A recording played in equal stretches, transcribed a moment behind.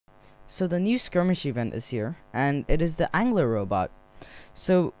So the new Skirmish event is here, and it is the Angler robot.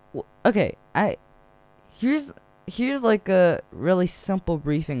 So okay, here's like a really simple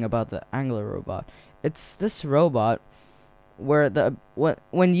briefing about the Angler robot. It's this robot where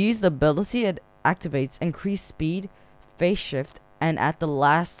when you use the ability, it activates increased speed, phase shift, and at the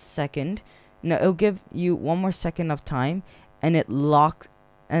last second, no, it'll give you one more second of time, and it locks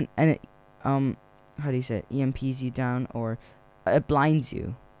and it how do you say it? EMPs you down, or it blinds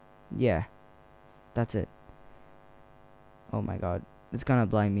you. Yeah, that's it. Oh my god, it's gonna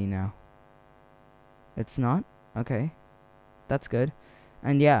blind me now. It's not? Okay, that's good.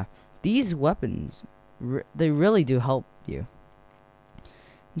 And yeah, these weapons, they really do help you.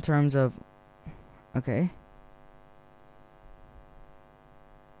 In terms of, okay.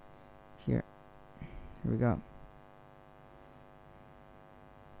 Here we go.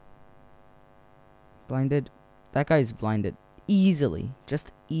 Blinded. That guy's blinded. Easily.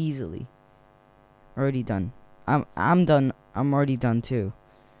 Just easily. Already done. I'm done. I'm already done too.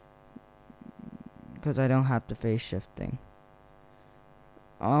 Because I don't have the phase shift thing.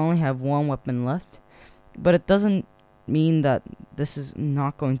 I only have one weapon left. But it doesn't mean that this is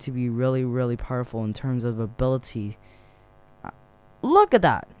not going to be really, really powerful in terms of ability. Look at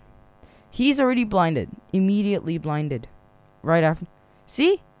that. He's already blinded. Immediately blinded. Right after.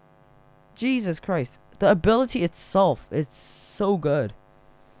 See? Jesus Christ. The ability itself, it's so good.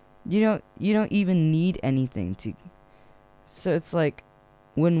 You don't even need anything to. So it's like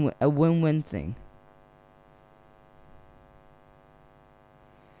a win-win thing.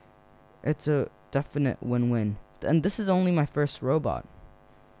 It's a definite win-win. And this is only my first robot.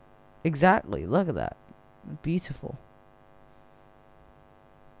 Exactly. Look at that. Beautiful.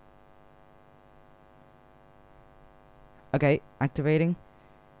 Okay, activating.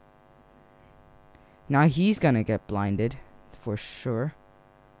 Now he's gonna get blinded for sure.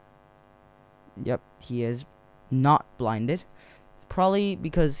 Yep, he is not blinded. Probably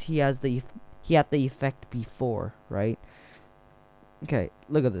because he had the effect before, right? Okay,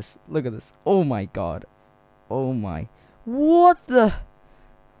 look at this. Look at this. Oh my god. Oh my. What the?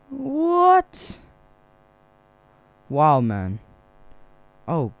 What? Wow, man.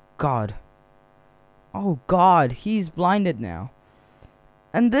 Oh god. Oh god, he's blinded now.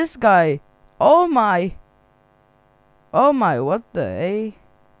 And this guy, oh my. Oh my, what the eh?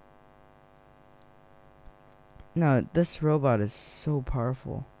 No, this robot is so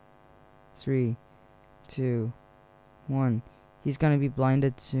powerful. 3, 2, 1. He's gonna be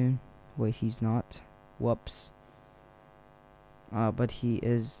blinded soon. Wait, he's not. Whoops. But he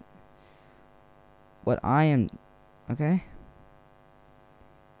is. What I am. Okay.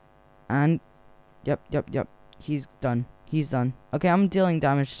 And. Yep. He's done. He's done. Okay, I'm dealing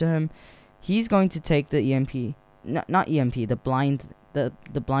damage to him. He's going to take the EMP. Not EMP. The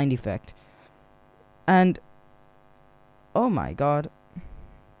blind effect. And. Oh my god.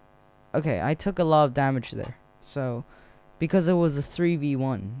 Okay, I took a lot of damage there. So, because it was a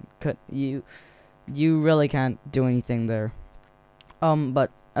 3v1, you really can't do anything there. But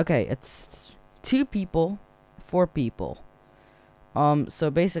okay, it's 2 people, 4 people. So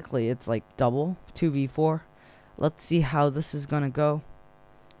basically it's like double 2v4. Let's see how this is gonna go.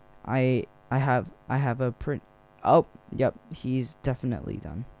 I have a print. Oh, yep, he's definitely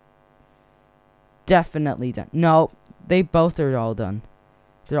done. Definitely done. No, they both are all done.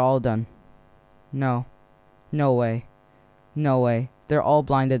 They're all done. No. No way. No way. They're all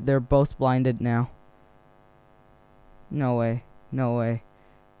blinded. They're both blinded now. No way. No way.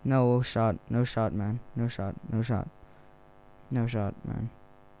 No shot. No shot, man. No shot. No shot. No shot, man.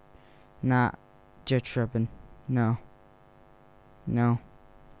 Nah. You're tripping. No. No.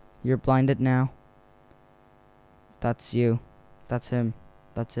 You're blinded now. That's you. That's him.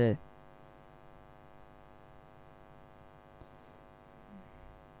 That's it.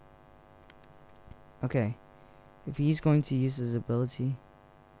 Okay. If he's going to use his ability,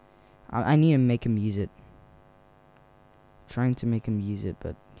 I need to make him use it. Trying to make him use it,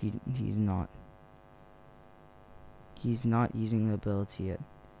 but he's not. He's not using the ability yet.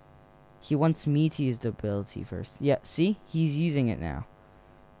 He wants me to use the ability first. Yeah, see? He's using it now.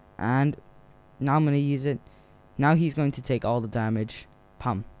 And now I'm going to use it. Now he's going to take all the damage.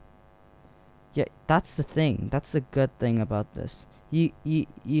 Pum. Yeah, that's the thing. That's the good thing about this. You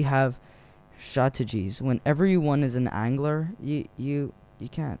have strategies. When everyone is an angler, you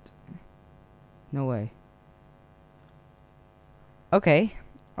can't. No way. Okay,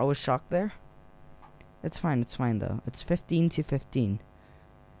 I was shocked there. It's fine though. It's 15 to 15.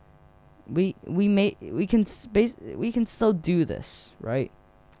 We can still do this, right?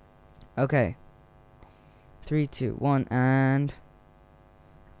 Okay. 3, 2, 1, and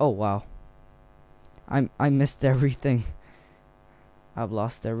Oh wow. I missed everything. I've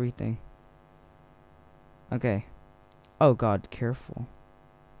lost everything. Okay. Oh god, careful.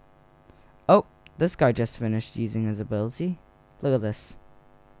 Oh, this guy just finished using his ability. Look at this.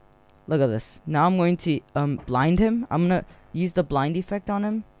 Look at this. Now I'm going to blind him. I'm gonna use the blind effect on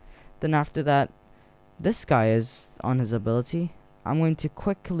him. Then after that, this guy is on his ability. I'm going to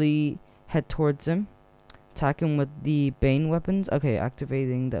quickly head towards him. Attack him with the Bane weapons. Okay,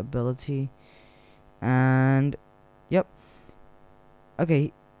 activating the ability. And yep.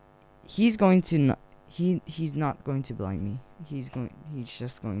 Okay, he's going to he's not going to blind me. He's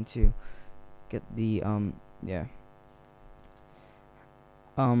just going to get the yeah.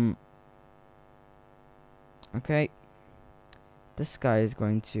 Okay. This guy is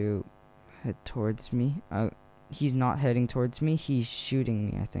going to head towards me. He's not heading towards me. He's shooting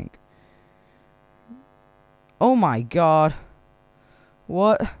me, I think. Oh my god.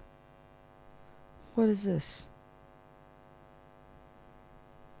 What? What is this?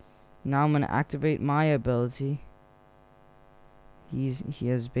 Now I'm gonna activate my ability. He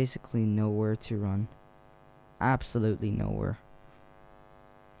has basically nowhere to run. Absolutely nowhere.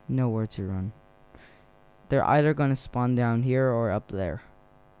 Nowhere to run. They're either gonna spawn down here or up there.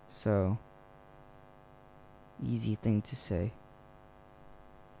 So easy thing to say.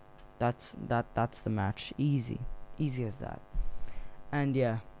 That's the match. Easy as that. And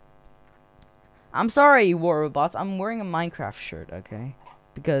yeah, I'm sorry, warrobots. I'm wearing a Minecraft shirt, okay?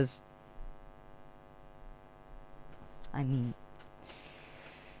 Because I mean,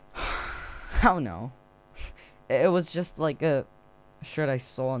 I don't know. It was just like a shirt I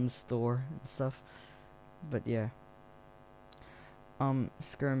saw in the store and stuff. But yeah.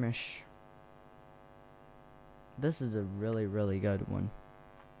 Skirmish. This is a really good one.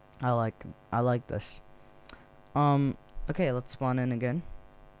 I like this. Okay, let's spawn in again.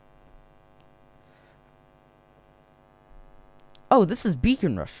 Oh, this is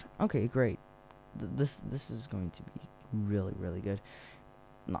Beacon Rush. Okay, great. This is going to be really good.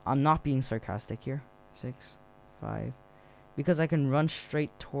 I'm not being sarcastic here. 6, 5, because I can run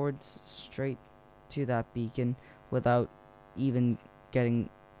straight to that beacon without even getting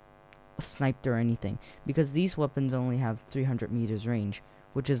sniped or anything, because these weapons only have 300 meters range,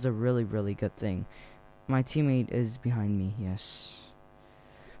 which is a really good thing. My teammate is behind me, yes.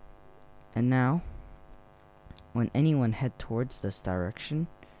 And now, when anyone head towards this direction,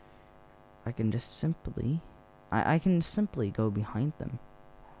 I can just simply, I can simply go behind them.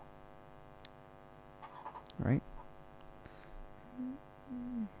 Right?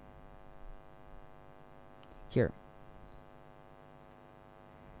 Here.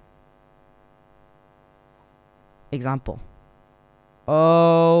 Example.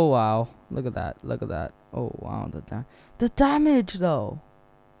 Oh wow. Look at that. Look at that. Oh wow, the damage though.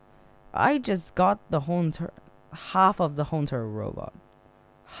 I just got the whole half of the whole entire robot.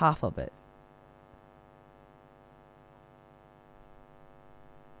 Half of it.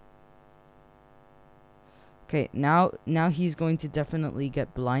 Okay, now he's going to definitely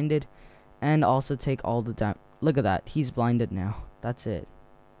get blinded and also take all the damage. Look at that. He's blinded now. That's it.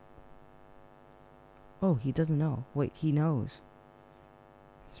 Oh, he doesn't know. Wait, he knows.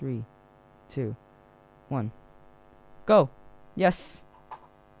 3, 2, 1. Go. Yes.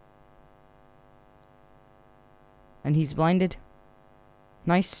 And he's blinded.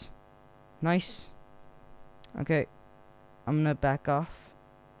 Nice. Nice. Okay. I'm gonna back off.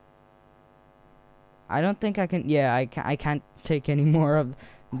 I don't think I can. Yeah, I can't take any more of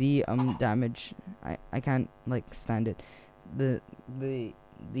the damage. I can't like stand it. The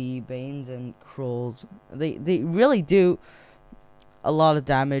Banes and Krolls, they really do a lot of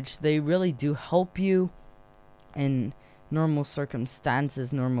damage. They really do help you in normal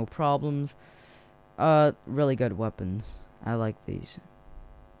circumstances, normal problems. Really good weapons. I like these.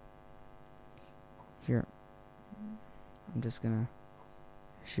 Here, I'm just gonna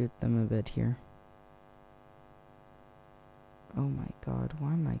shoot them a bit here. Oh my god,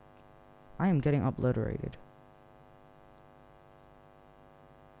 why am I am getting obliterated.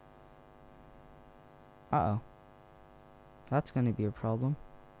 Uh-oh. That's gonna be a problem.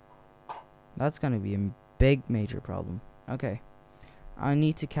 That's gonna be a big major problem. Okay. I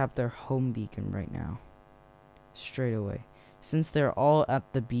need to cap their home beacon right now. Straight away. Since they're all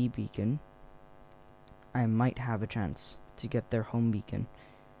at the B beacon, I might have a chance to get their home beacon.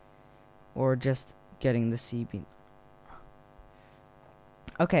 Or just getting the C beacon.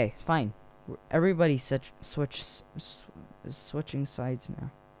 Okay, fine. Everybody's switching sides now.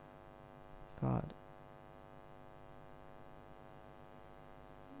 God.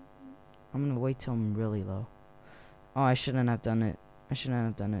 I'm gonna wait till I'm really low. Oh, I shouldn't have done it. I shouldn't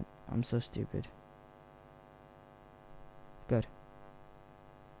have done it. I'm so stupid. Good.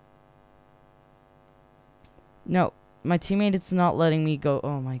 No, my teammate is not letting me go.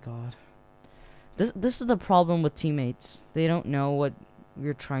 Oh my god. This is the problem with teammates. They don't know what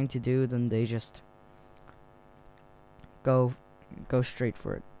you're trying to do, then they just go straight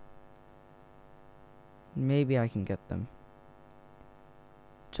for it. Maybe I can get them.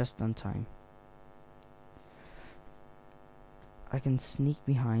 Just on time. I can sneak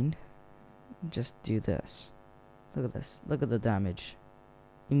behind. Just do this. Look at this. Look at the damage.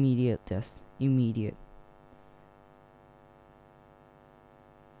 Immediate death. Immediate.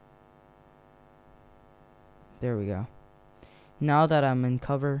 There we go. Now that I'm in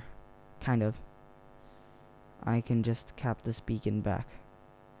cover, kind of, I can just cap this beacon back.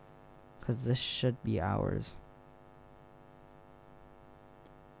 Because this should be ours.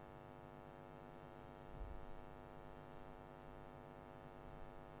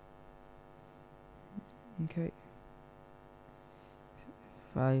 Okay.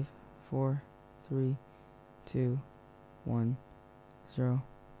 5, 4, 3, 2, 1, 0.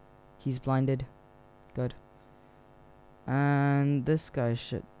 He's blinded. Good. And this guy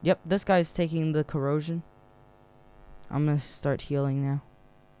should... Yep, this guy's taking the corrosion. I'm gonna start healing now.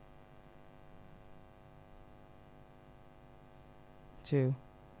 2,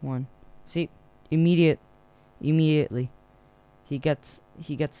 1. See? Immediately. He gets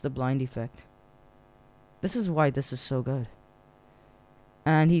the blind effect. This is why this is so good.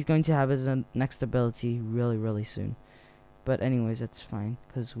 And he's going to have his next ability really, really soon. But anyways, it's fine.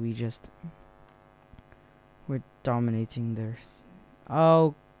 Because we're dominating there.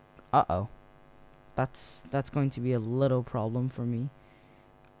 Oh. Uh-oh. That's going to be a little problem for me.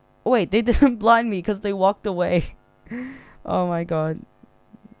 Oh, wait, they didn't blind me because they walked away. Oh my god.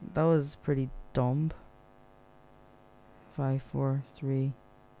 That was pretty dumb. 5, 4, 3,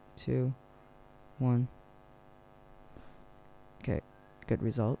 2, 1. Okay, good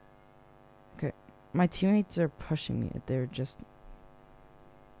result. Okay, my teammates are pushing me. They're just...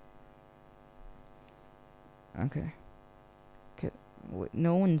 Okay. Okay, wait,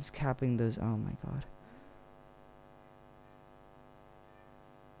 no one's capping those. Oh my god.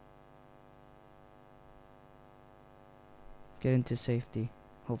 Get into safety,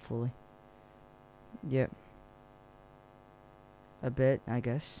 hopefully. Yep. A bit, I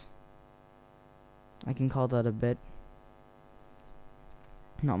guess. I can call that a bit.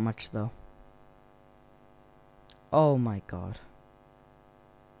 Not much, though. Oh my god.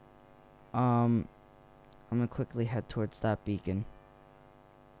 I'm gonna quickly head towards that beacon.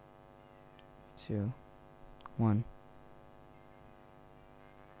 2, 1.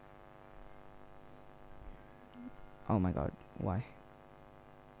 Oh my god, why?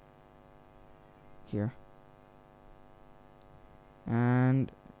 Here.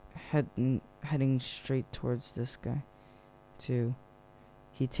 And heading straight towards this guy. 2.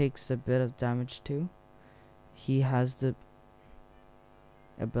 He takes a bit of damage too. He has the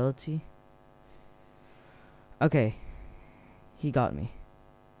ability. Okay. He got me.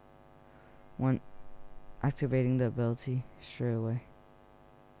 1. Activating the ability straight away.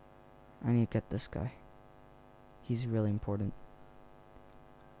 I need to get this guy. He's really important.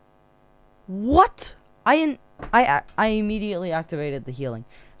 What? I immediately activated the healing.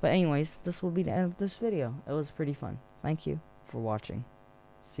 But anyways, this will be the end of this video. It was pretty fun. Thank you for watching.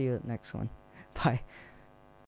 See you at the next one. Bye.